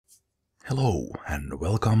Hello and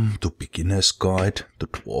welcome to Beginner's Guide to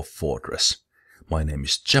Dwarf Fortress. My name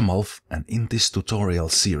is Zemalf, and in this tutorial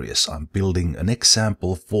series I'm building an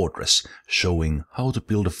example fortress showing how to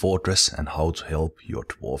build a fortress and how to help your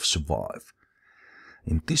dwarf survive.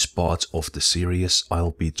 In this part of the series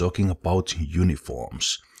I'll be talking about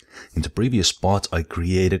uniforms. In the previous part I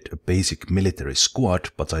created a basic military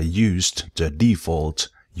squad, but I used the default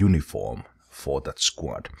uniform for that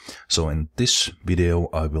squad. So in this video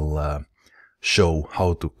I will show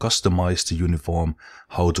how to customize the uniform,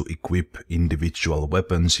 how to equip individual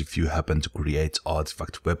weapons if you happen to create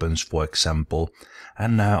artifact weapons, for example,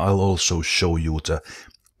 and I'll also show you the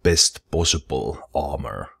best possible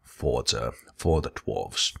armor for the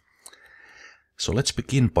dwarves. So let's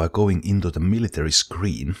begin by going into the military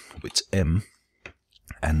screen with M,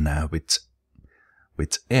 and with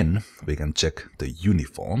N we can check the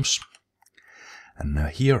uniforms. And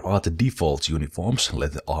here are the default uniforms: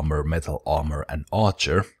 leather armor, metal armor, and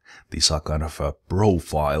archer. These are kind of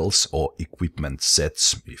profiles or equipment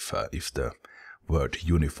sets, if the word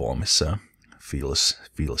uniform is feels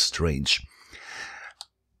strange.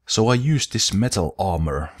 So I used this metal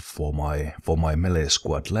armor for my melee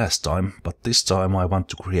squad last time, but this time I want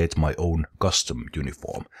to create my own custom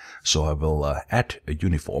uniform. So I will add a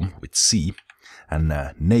uniform with C and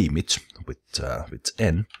name it with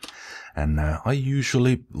N. And I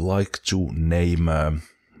usually like to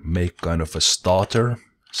make kind of a starter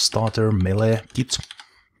melee kit,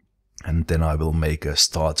 and then I will make a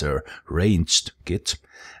starter ranged kit,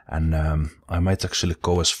 and I might actually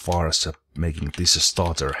go as far as making this a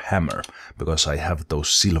starter hammer, because I have those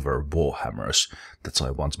silver war hammers that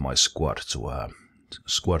I want my squad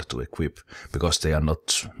to equip, because they are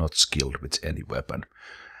not skilled with any weapon.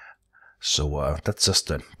 So that's just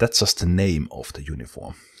the name of the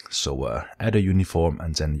uniform. So add a uniform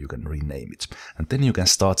and then you can rename it. And then you can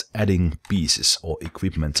start adding pieces or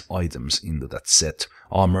equipment items into that set.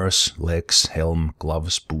 Armors, legs, helm,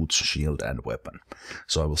 gloves, boots, shield and weapon.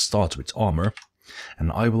 So I will start with armor,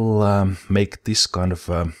 and I will make this kind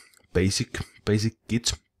of basic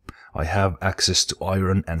kit. I have access to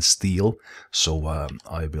iron and steel, so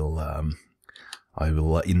I will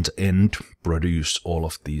in the end produce all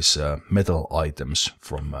of these metal items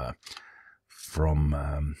from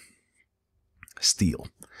steel.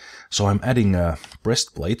 So I'm adding a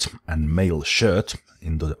breastplate and mail shirt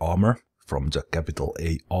into the armor from the capital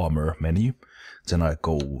A armor menu. Then I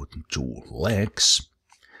go to legs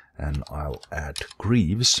and I'll add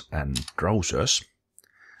greaves and trousers.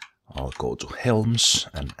 I'll go to helms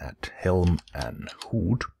and add helm and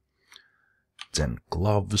hood. Then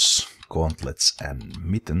gloves, gauntlets and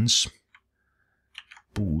mittens.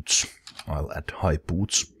 Boots, I'll add high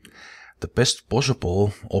boots. The best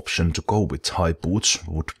possible option to go with high boots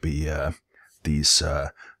would be these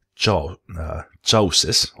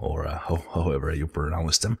chausses, or however you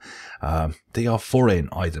pronounce them. They are foreign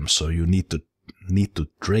items, so you need to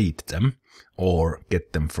trade them or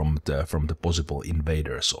get them from the possible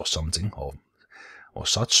invaders or something or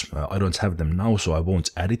such. I don't have them now, so I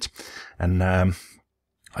won't add it. And I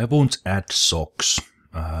won't add socks.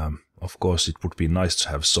 Of course, it would be nice to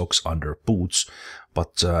have socks under boots,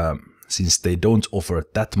 but since they don't offer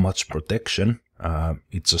that much protection,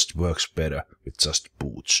 it just works better with just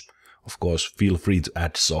boots. Of course, feel free to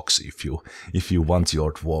add socks if you want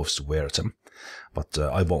your dwarves to wear them, but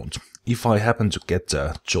I won't. If I happen to get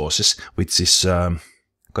chausses, which is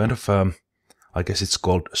kind of I guess it's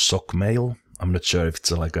called sock mail. I'm not sure if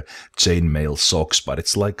it's like a chainmail socks, but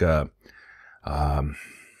it's like a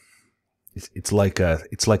it's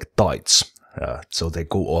like tights. So they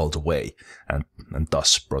go all the way and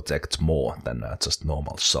thus protect more than just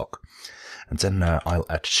normal sock. And then I'll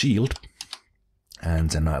add shield, and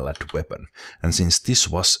then I'll add weapon. And since this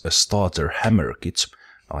was a starter hammer kit,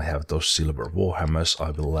 I have those silver war hammers.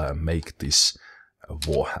 I will make this a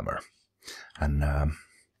war hammer. And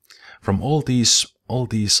from all these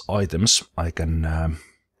items, I can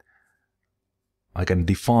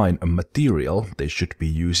define a material they should be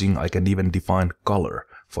using. I can even define color,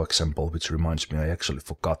 for example, which reminds me, I actually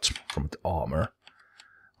forgot from the armor.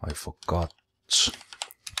 I forgot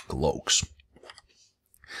cloaks.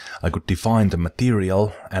 I could define the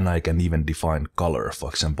material, and I can even define color. For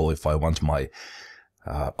example, if I want my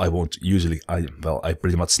I won't usually, I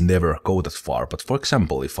pretty much never go that far, but for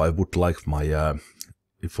example, if I would like my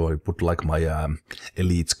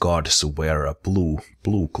elite guards to wear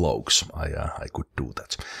blue cloaks, I could do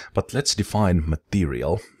that. But let's define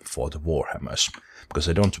material for the warhammers, because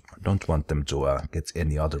I don't want them to get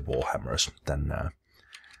any other warhammers than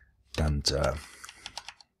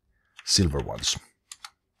silver ones.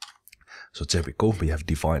 So there we go, we have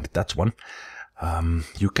defined that one.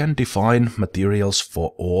 You can define materials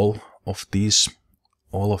for all of these,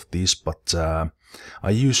 but I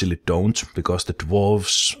usually don't, because the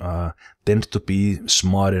dwarves tend to be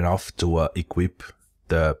smart enough to equip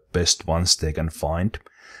the best ones they can find.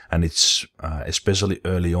 And it's especially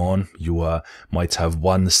early on, you might have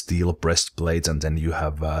 1 steel breastplate and then you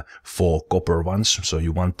have 4 copper ones. So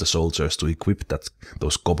you want the soldiers to equip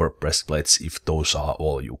those copper breastplates if those are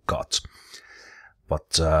all you got.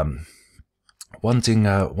 But one thing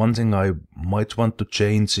I might want to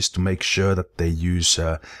change is to make sure that they use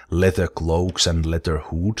leather cloaks and leather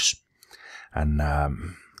hoods. And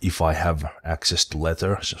if I have access to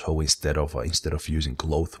leather, so instead of using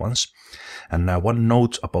cloth ones. And one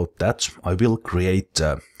note about that, I will create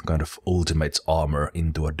kind of ultimate armor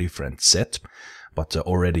into a different set. But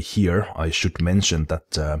already here I should mention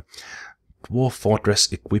that Dwarf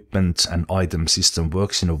Fortress equipment and item system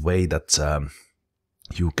works in a way that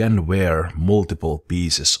you can wear multiple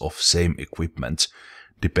pieces of same equipment.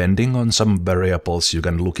 Depending on some variables, you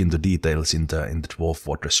can look into details in the Dwarf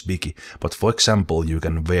Fortress wiki. But for example, you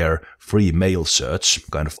can wear 3 mail shirts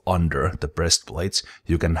kind of under the breastplates.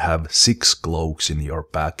 You can have 6 cloaks in your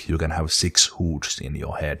back. You can have 6 hoods in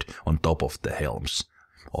your head on top of the helms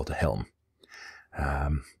or the helm.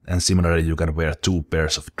 And similarly, you can wear 2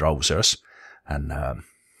 pairs of trousers. And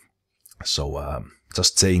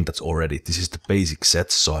just saying that already, this is the basic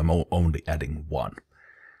set, so I'm only adding 1.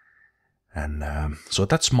 And so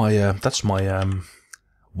that's my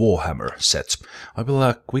Warhammer set. I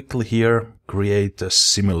will quickly here create a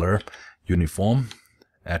similar uniform,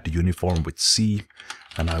 add the uniform with C,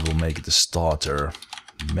 and I will make the starter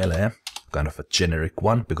melee, kind of a generic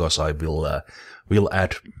one, because I will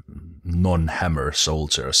add non-hammer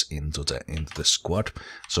soldiers into the squad.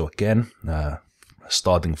 So again,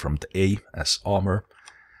 starting from the A as armor.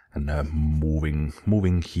 And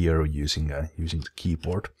moving here using the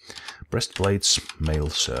keyboard. Breastplates, mail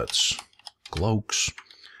shirts, cloaks,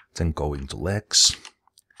 then going to legs.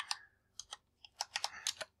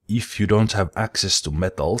 If you don't have access to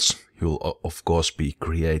metals, you'll of course be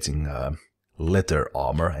creating leather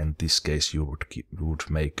armor. In this case, you would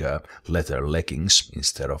make leather leggings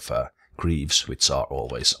instead of greaves, which are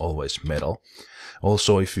always metal.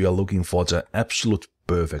 Also, if you are looking for the absolute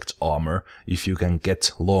perfect armor, if you can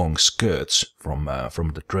get long skirts from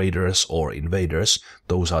the traders or invaders,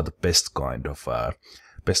 those are the best kind of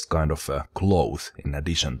cloth in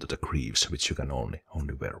addition to the greaves, which you can only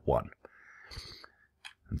wear 1.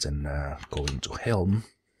 And then going to helm.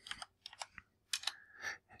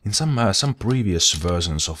 In some previous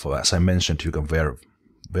versions of, as I mentioned, you can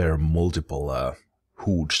wear multiple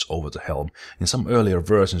hoods over the helm. In some earlier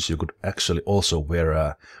versions you could actually also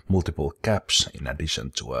wear multiple caps in addition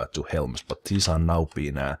to helms, but these are now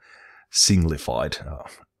being singlified.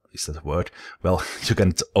 Is that a word? Well, you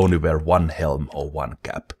can only wear 1 helm or 1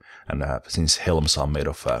 cap, and since helms are made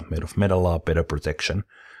of metal, are better protection,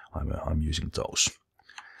 I'm using those.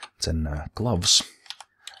 Then gloves.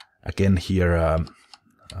 Again here,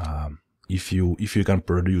 if you can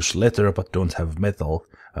produce leather but don't have metal,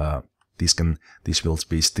 this will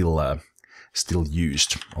be still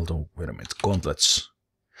used. Although, wait a minute, gauntlets.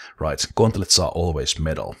 Right, gauntlets are always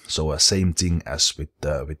metal. So same thing as with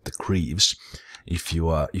the greaves. If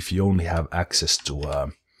you only have access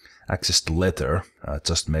to leather,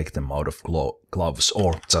 just make them out of gloves,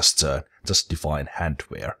 or just define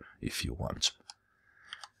handwear if you want.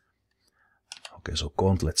 Okay, so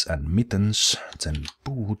gauntlets and mittens, then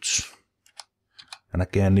boots. And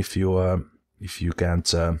again, if you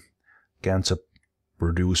can't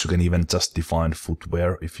produce, you can even just define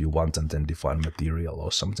footwear if you want, and then define material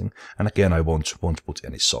or something. And again, I won't put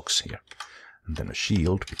any socks here. And then a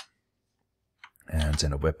shield, and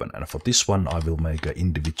then a weapon. And for this one, I will make an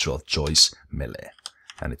individual choice melee,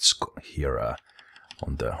 and it's here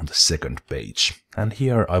on the second page. And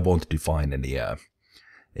here I won't define any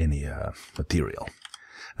material.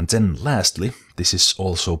 And then lastly, this is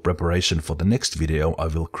also preparation for the next video. I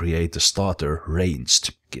will create a starter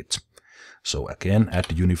ranged kit. So again, add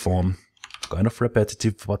the uniform, kind of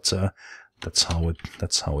repetitive, but that's how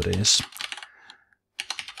it is.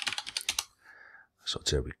 So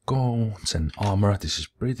there we go. Then armor, this is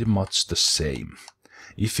pretty much the same.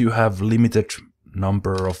 If you have limited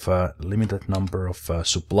number of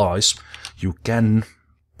supplies, you can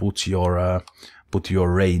put your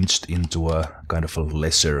ranged into a kind of a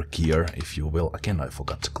lesser gear, if you will. Again, I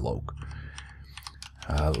forgot the cloak.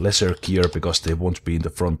 Lesser gear because they won't be in the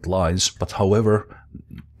front lines, but however,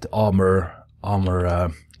 the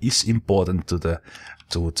armor is important to the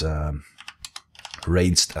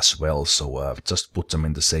ranged as well. So just put them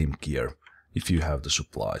in the same gear if you have the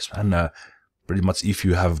supplies. And pretty much if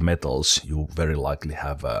you have metals, you very likely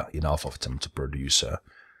have enough of them to produce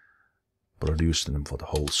them for the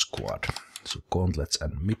whole squad. So gauntlets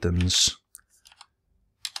and mittens,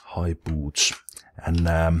 high boots, and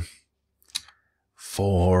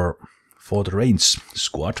for the ranged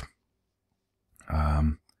squad,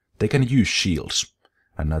 they can use shields,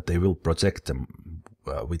 and they will protect them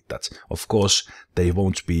with that. Of course, they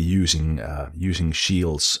won't be using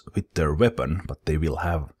shields with their weapon, but they will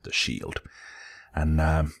have the shield.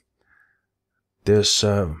 And there's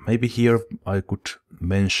maybe here I could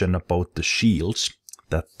mention about the shields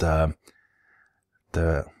that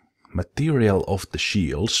the material of the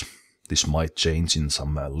shields, this might change in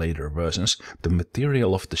some later versions, the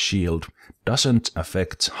material of the shield doesn't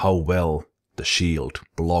affect how well the shield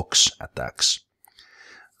blocks attacks,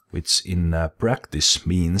 which in practice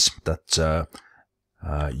means that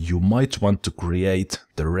you might want to create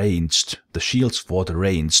the shields for the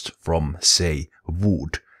ranged from, say,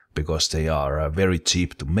 wood, because they are very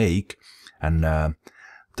cheap to make, and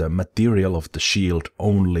the material of the shield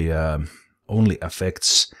only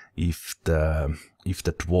affects if the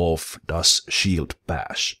dwarf does shield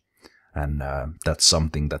bash, and that's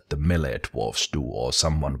something that the melee dwarves do, or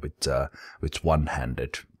someone with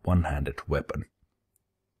one-handed weapon.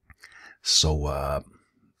 So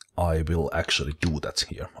I will actually do that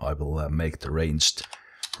here. I will make the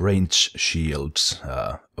ranged shields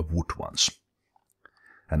wood ones,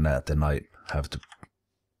 and then I have to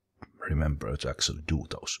remember to actually do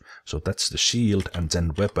those. So that's the shield, and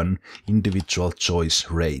then weapon, individual choice,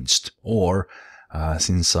 ranged, or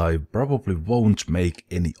since I probably won't make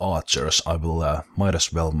any archers, I will might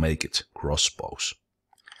as well make it crossbows.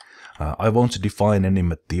 I won't define any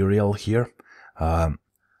material here.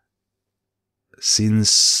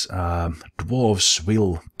 Since dwarves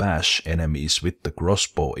will bash enemies with the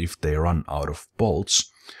crossbow if they run out of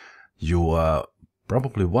bolts, you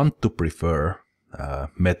probably want to prefer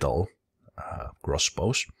metal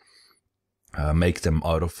crossbows. Make them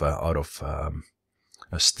out of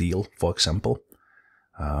steel, for example.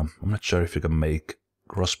 I'm not sure if you can make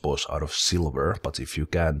crossbows out of silver, but if you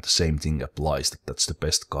can, the same thing applies. That's the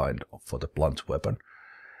best kind for the blunt weapon.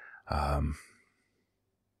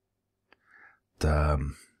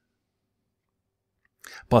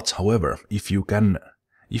 But however, if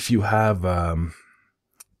you have a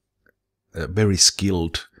very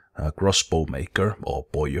skilled crossbow maker or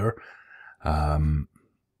bowyer,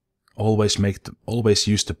 always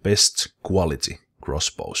use the best quality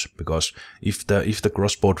crossbows, because if the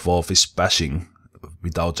crossbow dwarf is bashing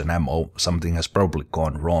without an ammo, something has probably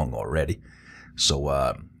gone wrong already.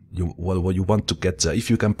 So you want to get if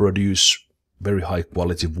you can produce very high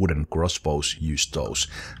quality wooden crossbows, use those.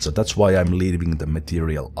 So that's why I'm leaving the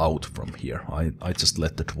material out from here. I just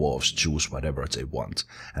let the dwarves choose whatever they want,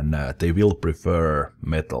 and they will prefer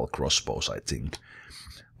metal crossbows, I think.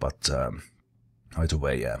 But either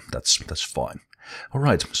way, yeah, that's fine. All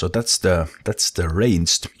right, so that's the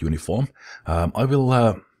ranged uniform. I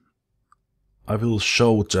will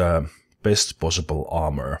show the best possible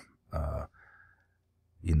armor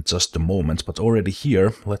in just a moment, but already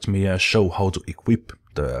here, let me show how to equip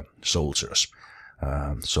the soldiers.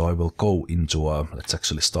 So I will go into, let's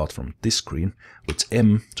actually start from this screen, with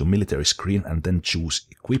M to military screen, and then choose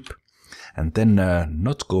equip. And then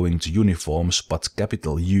not going to uniforms, but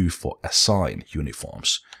capital U for assign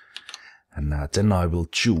uniforms. And then I will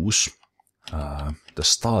choose the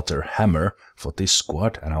starter hammer for this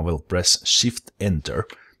squad, and I will press Shift Enter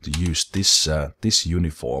to use this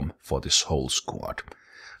uniform for this whole squad.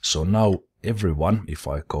 So now everyone, if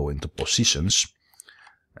I go into positions,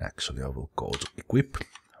 actually I will go to equip,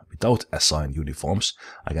 without assign uniforms,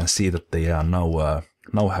 I can see that they are now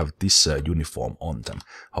have this uniform on them.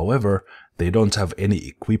 However, they don't have any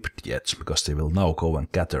equipped yet, because they will now go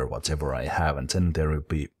and gather whatever I have, and then there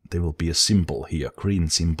will be a symbol here, green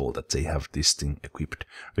symbol, that they have this thing equipped.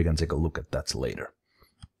 We can take a look at that later.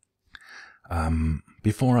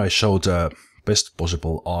 Before I show the best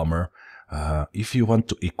possible armor, if you want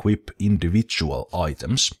to equip individual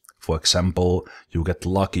items, for example, you get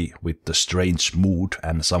lucky with the strange mood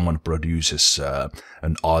and someone produces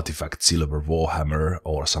an artifact silver warhammer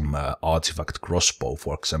or some artifact crossbow,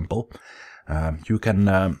 for example, you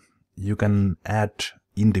can add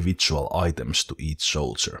individual items to each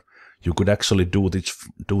soldier. You could actually do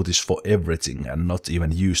this for everything and not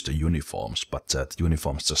even use the uniforms, but the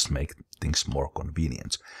uniforms just make things more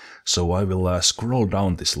convenient. So I will scroll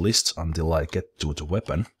down this list until I get to the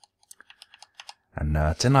weapon, and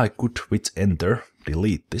then I could with Enter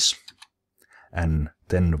delete this, and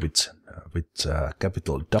then with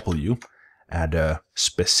capital W add a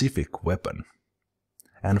specific weapon.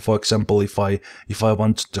 And for example, if I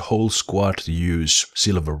want the whole squad to use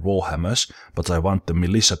silver warhammers, but I want the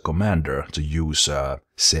militia commander to use,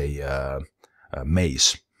 say,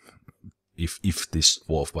 mace. If this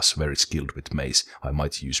dwarf was very skilled with mace, I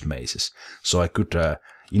might use maces. So I could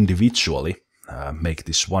individually make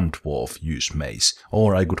this one dwarf use mace,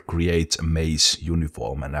 or I could create a mace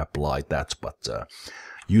uniform and apply that, but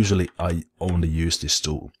usually I only use this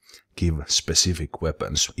to give specific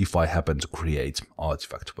weapons if I happen to create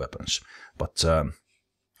artifact weapons. But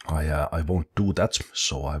I won't do that,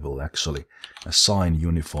 so I will actually assign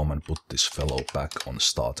uniform and put this fellow back on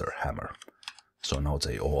starter hammer. So now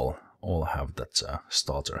they all have that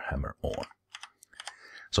starter hammer on.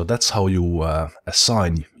 So that's how you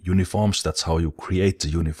assign uniforms, that's how you create the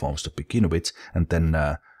uniforms to begin with, and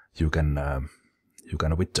then you can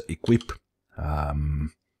with the equip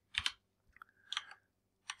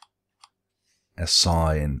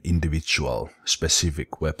assign individual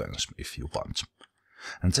specific weapons if you want.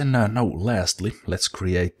 And then now lastly, let's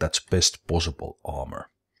create that best possible armor.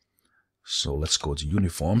 So let's go to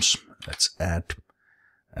uniforms, let's add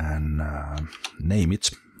and name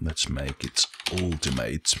it. Let's make it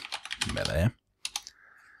ultimate melee.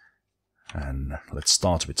 And let's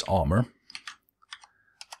start with armor.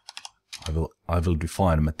 I will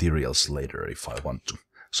define materials later if I want to.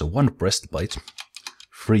 So 1 breastplate,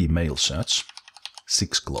 3 mail shirts,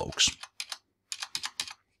 6 cloaks.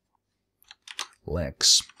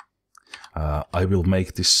 Legs. I will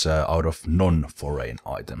make this out of non-foreign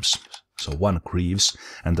items. So 1 greaves,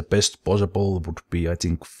 and the best possible would be, I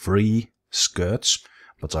think, 3 skirts,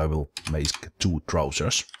 but I will make 2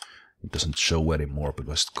 trousers. It doesn't show anymore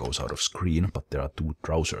because it goes out of screen, but there are 2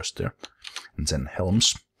 trousers there. And then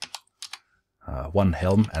helms. 1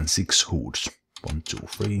 helm and 6 hoods. 1, 2,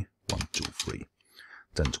 3, 1, 2, 3.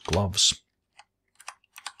 Then the gloves,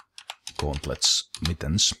 gauntlets,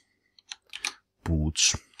 mittens,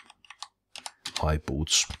 boots, high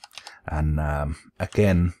boots, and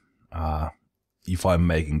again, if I'm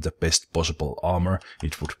making the best possible armor,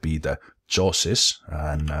 it would be the jaws,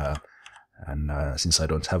 and since I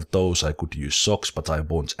don't have those, I could use socks, but I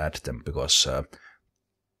won't add them because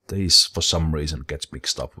these for some reason get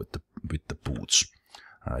mixed up with the boots.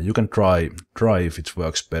 You can try if it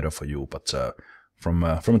works better for you, but from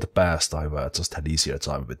the past I've just had easier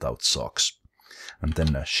time without socks. And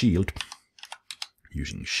then a shield,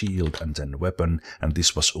 using shield, and then weapon, and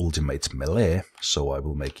this was ultimate melee, so I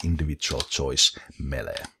will make individual choice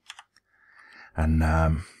melee. And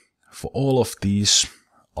for all of these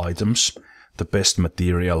items, the best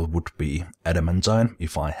material would be adamantine,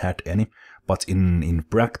 if I had any, but in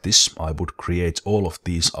practice I would create all of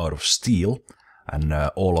these out of steel, and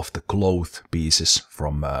all of the cloth pieces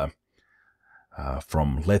from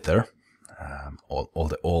leather,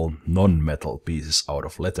 all non-metal pieces out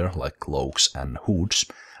of leather, like cloaks and hoods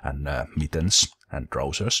and mittens and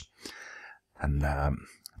trousers. And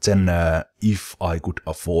then if I could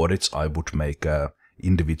afford it, I would make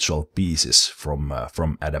individual pieces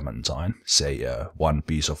from adamantine, say 1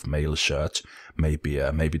 piece of mail shirt, maybe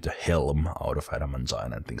the helm out of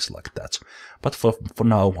adamantine and things like that. But for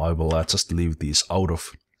now I will just leave these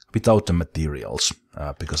without the materials,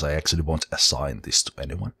 because I actually won't assign this to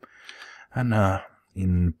anyone. And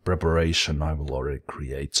in preparation I will already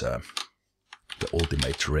create the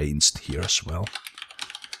ultimate ranged here as well,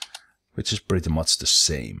 which is pretty much the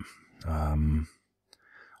same. I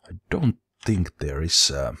don't think there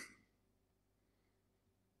is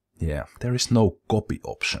there is no copy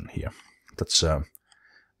option here. That's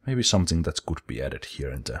maybe something that could be added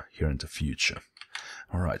here in the future.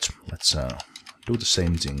 All right, let's do the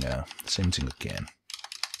same thing again.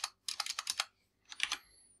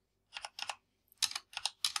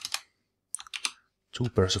 Two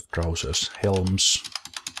pairs of trousers, helms,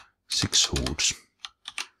 6 hoods,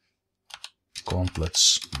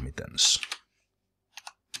 gauntlets, mittens,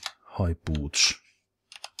 high boots,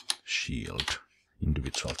 shield,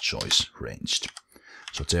 individual choice, ranged.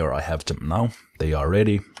 So there I have them now. They are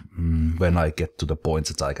ready when I get to the point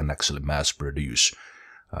that I can actually mass produce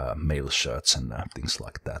mail shirts and things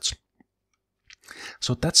like that.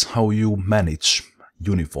 So that's how you manage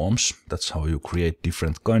uniforms. That's how you create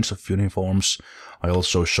different kinds of uniforms. I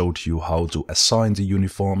also showed you how to assign the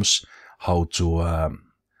uniforms, how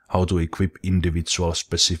to equip individual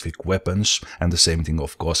specific weapons, and the same thing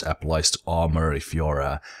of course applies to armor. If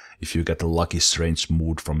you get a lucky strange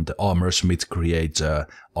mood from the armor smith, create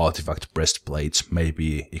artifact breastplates,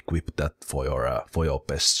 maybe equip that for your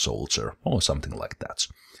best soldier or something like that.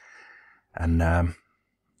 And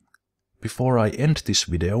before I end this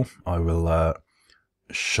video, I will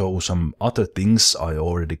show some other things I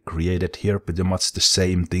already created here, pretty much the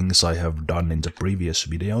same things I have done in the previous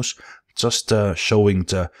videos, just showing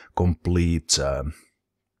the complete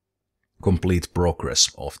progress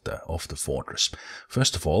of the fortress.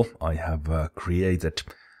 First of all, I have created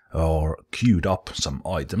or queued up some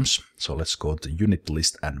items. So let's go to unit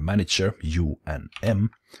list and manager, U and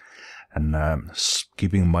M. And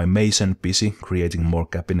keeping my mason busy, creating more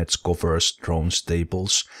cabinets, coffers, drones,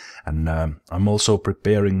 tables, and I'm also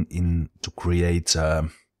preparing to create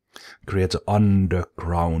an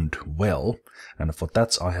underground well. And for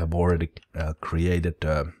that, I have already created.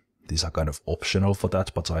 These are kind of optional for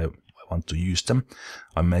that, but I want to use them.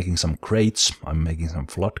 I'm making some crates. I'm making some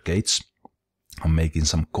floodgates. I'm making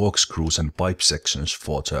some corkscrews and pipe sections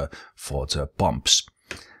for the pumps.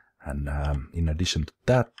 And in addition to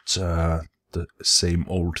that, the same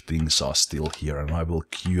old things are still here, and I will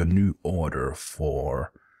queue a new order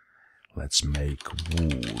for, let's make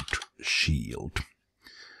wood shield.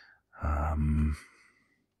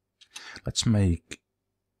 Let's make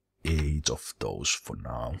 8 of those for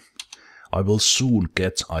now. I will soon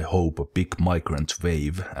get, I hope, a big migrant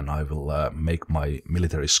wave, and I will make my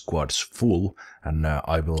military squads full, and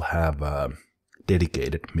I will have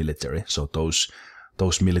dedicated military, so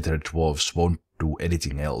those military dwarves won't do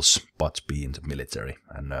anything else but be in the military.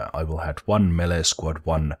 And I will have 1 melee squad,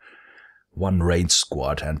 one range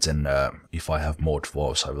squad, and then if I have more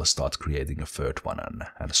dwarves, I will start creating a 3rd one,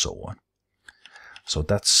 and so on. So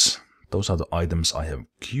those are the items I have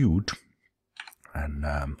queued, and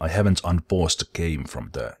I haven't unpaused the game from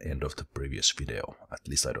the end of the previous video, at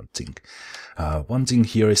least I don't think. One thing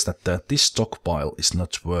here is that this stockpile is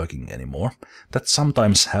not working anymore. That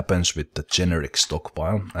sometimes happens with the generic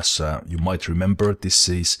stockpile. As you might remember, this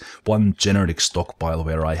is one generic stockpile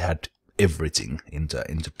where I had everything in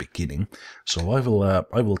the beginning. So I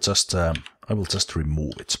will just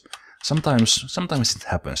remove it. Sometimes it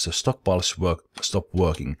happens. The stockpiles stop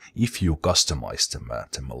working if you customize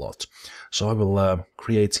them a lot. So I will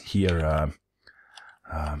create here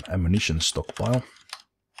ammunition stockpile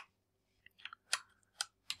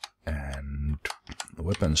and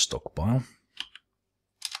weapon stockpile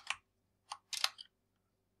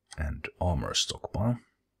and armor stockpile.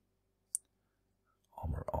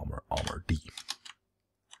 Armor D.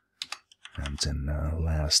 And then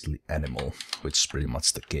lastly animal, which is pretty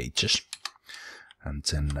much the cages. And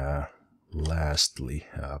then lastly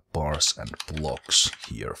bars and blocks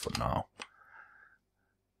here for now.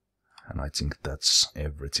 And I think that's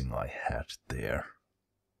everything I had there.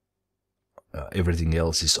 Everything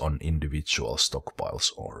else is on individual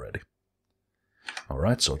stockpiles already.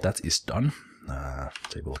 Alright, so that is done.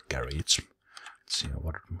 They will carry it. Let's see,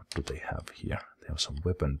 what do they have here? They have some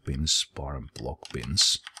weapon pins, bar and block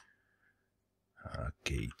pins.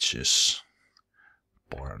 Cages,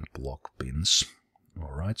 bar and block pins.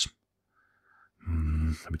 Alright.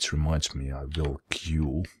 Which reminds me, I will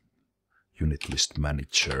queue unit list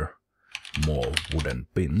manager more wooden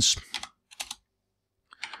pins.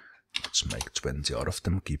 Let's make 20 out of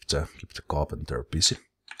them, keep the carpenter busy.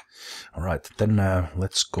 Alright, then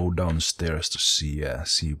let's go downstairs to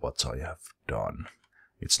see what I have done.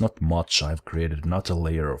 It's not much. I've created another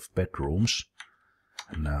layer of bedrooms.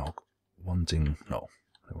 And now one thing, no,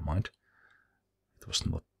 never mind. It was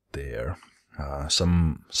not there.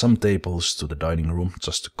 Some tables to the dining room,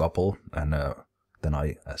 just a couple, and then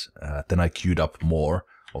I queued up more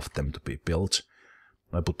of them to be built.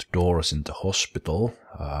 I put doors in the hospital.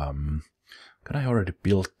 Can I already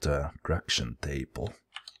build the traction table?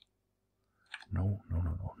 No,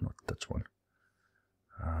 not that one.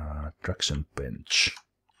 Traction bench.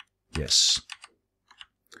 Yes.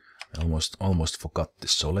 I almost forgot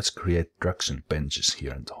this. So let's create traction benches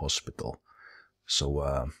here in the hospital. So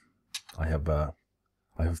I have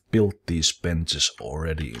built these benches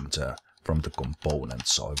already from the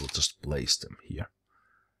components, so I will just place them here.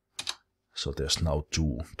 So there's now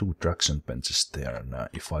two traction benches there, and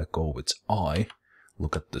if I go with I,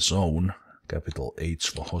 look at the zone, capital H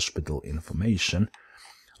for hospital information,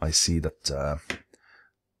 I see that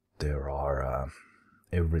there are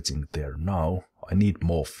everything there now. I need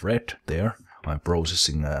more thread there. I'm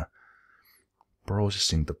processing the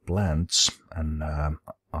plants, and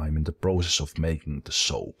I'm in the process of making the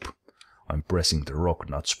soap. I'm pressing the rock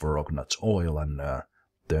nuts for rock nuts oil and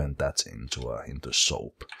turn that into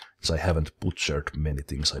soap. As I haven't butchered many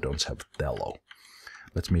things, I don't have tallow.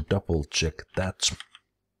 Let me double check that.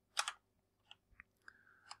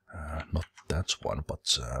 Not that one,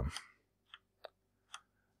 but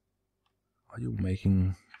are you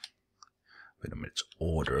making... Wait a minute,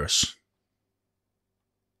 orders.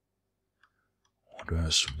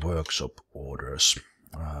 Orders, workshop orders.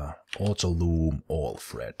 auto loom all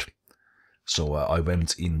thread. So I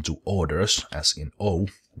went into orders as in O,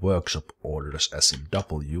 workshop orders as in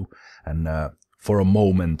W, and for a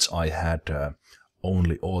moment I had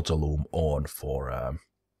only auto loom on for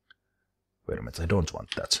wait a minute, I don't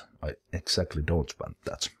want that. I exactly don't want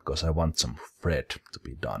that, because I want some thread to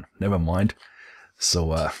be done. Never mind.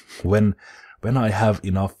 So when I have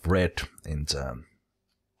enough thread in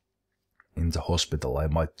the hospital, I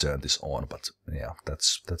might turn this on, but yeah,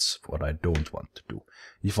 that's what I don't want to do.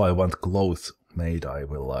 If I want clothes made, I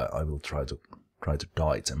will try to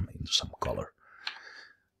dye them into some color.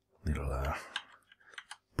 Little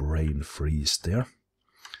brain freeze there.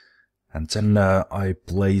 And then I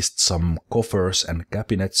placed some coffers and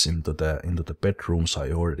cabinets into the bedrooms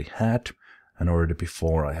I already had, and already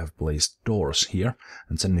before I have placed doors here.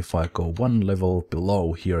 And then if I go one level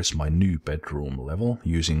below, here is my new bedroom level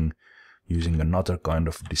using another kind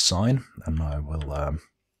of design, and I will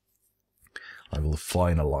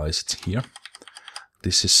finalize it here.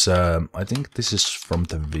 This is I think this is from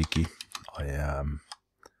the wiki. I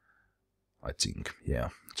think, yeah,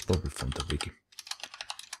 it's probably from the wiki.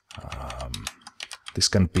 This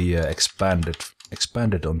can be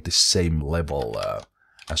expanded on the same level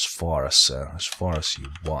as far as you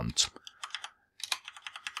want.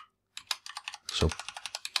 So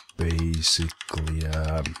basically,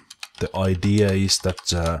 the idea is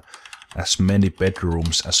that as many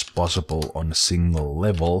bedrooms as possible on a single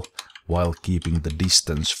level, while keeping the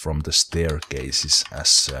distance from the staircases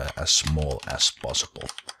as small as possible.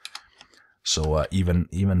 So even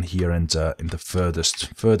here in the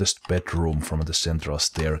furthest bedroom from the central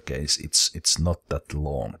staircase, it's not that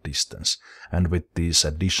long distance. And with these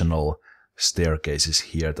additional staircases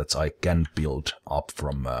here that I can build up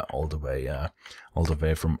from all the way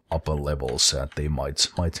from upper levels, they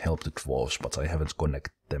might help the dwarves, but I haven't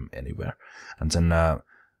connected them anywhere. And then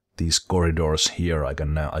these corridors here, I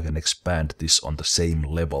can expand this on the same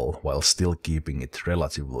level while still keeping it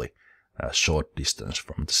relatively short distance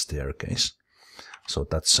from the staircase. So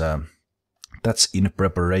that's in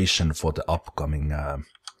preparation for the upcoming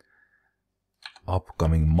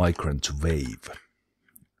migrant wave.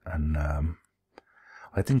 And I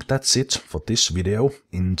think that's it for this video.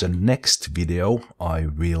 In the next video I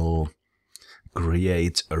will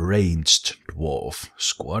create a ranged dwarf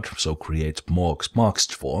squad, so create marks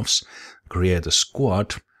dwarves, create a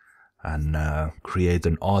squad, and create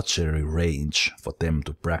an archery range for them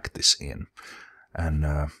to practice in. And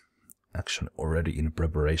actually already in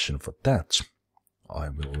preparation for that, I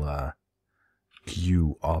will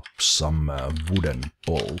queue up some wooden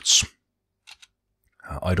bolts.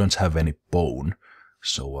 I don't have any bone,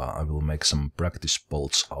 so I will make some practice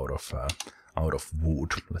bolts out of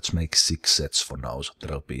wood. Let's make 6 sets for now, so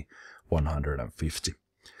that'll be 150.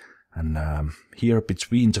 And here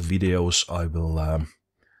between the videos,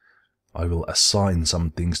 I will assign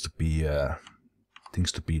some things to be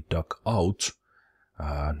dug out,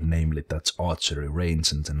 namely that's archery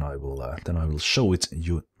range, and then I will show it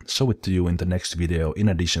to you in the next video. In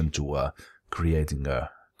addition to creating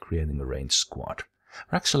a range squad.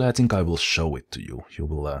 Actually, I think I will show it to you. You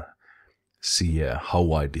will see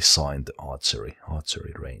how I designed the archery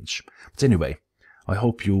range. But anyway, I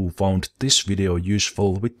hope you found this video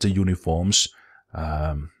useful with the uniforms.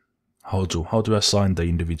 How to assign the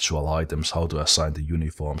individual items, how to assign the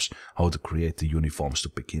uniforms, how to create the uniforms to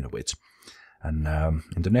begin with. And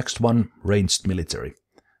in the next one, ranged military,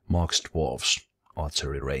 marks dwarves,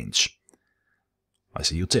 archery range. I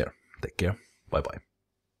see you there. Take care. Bye bye.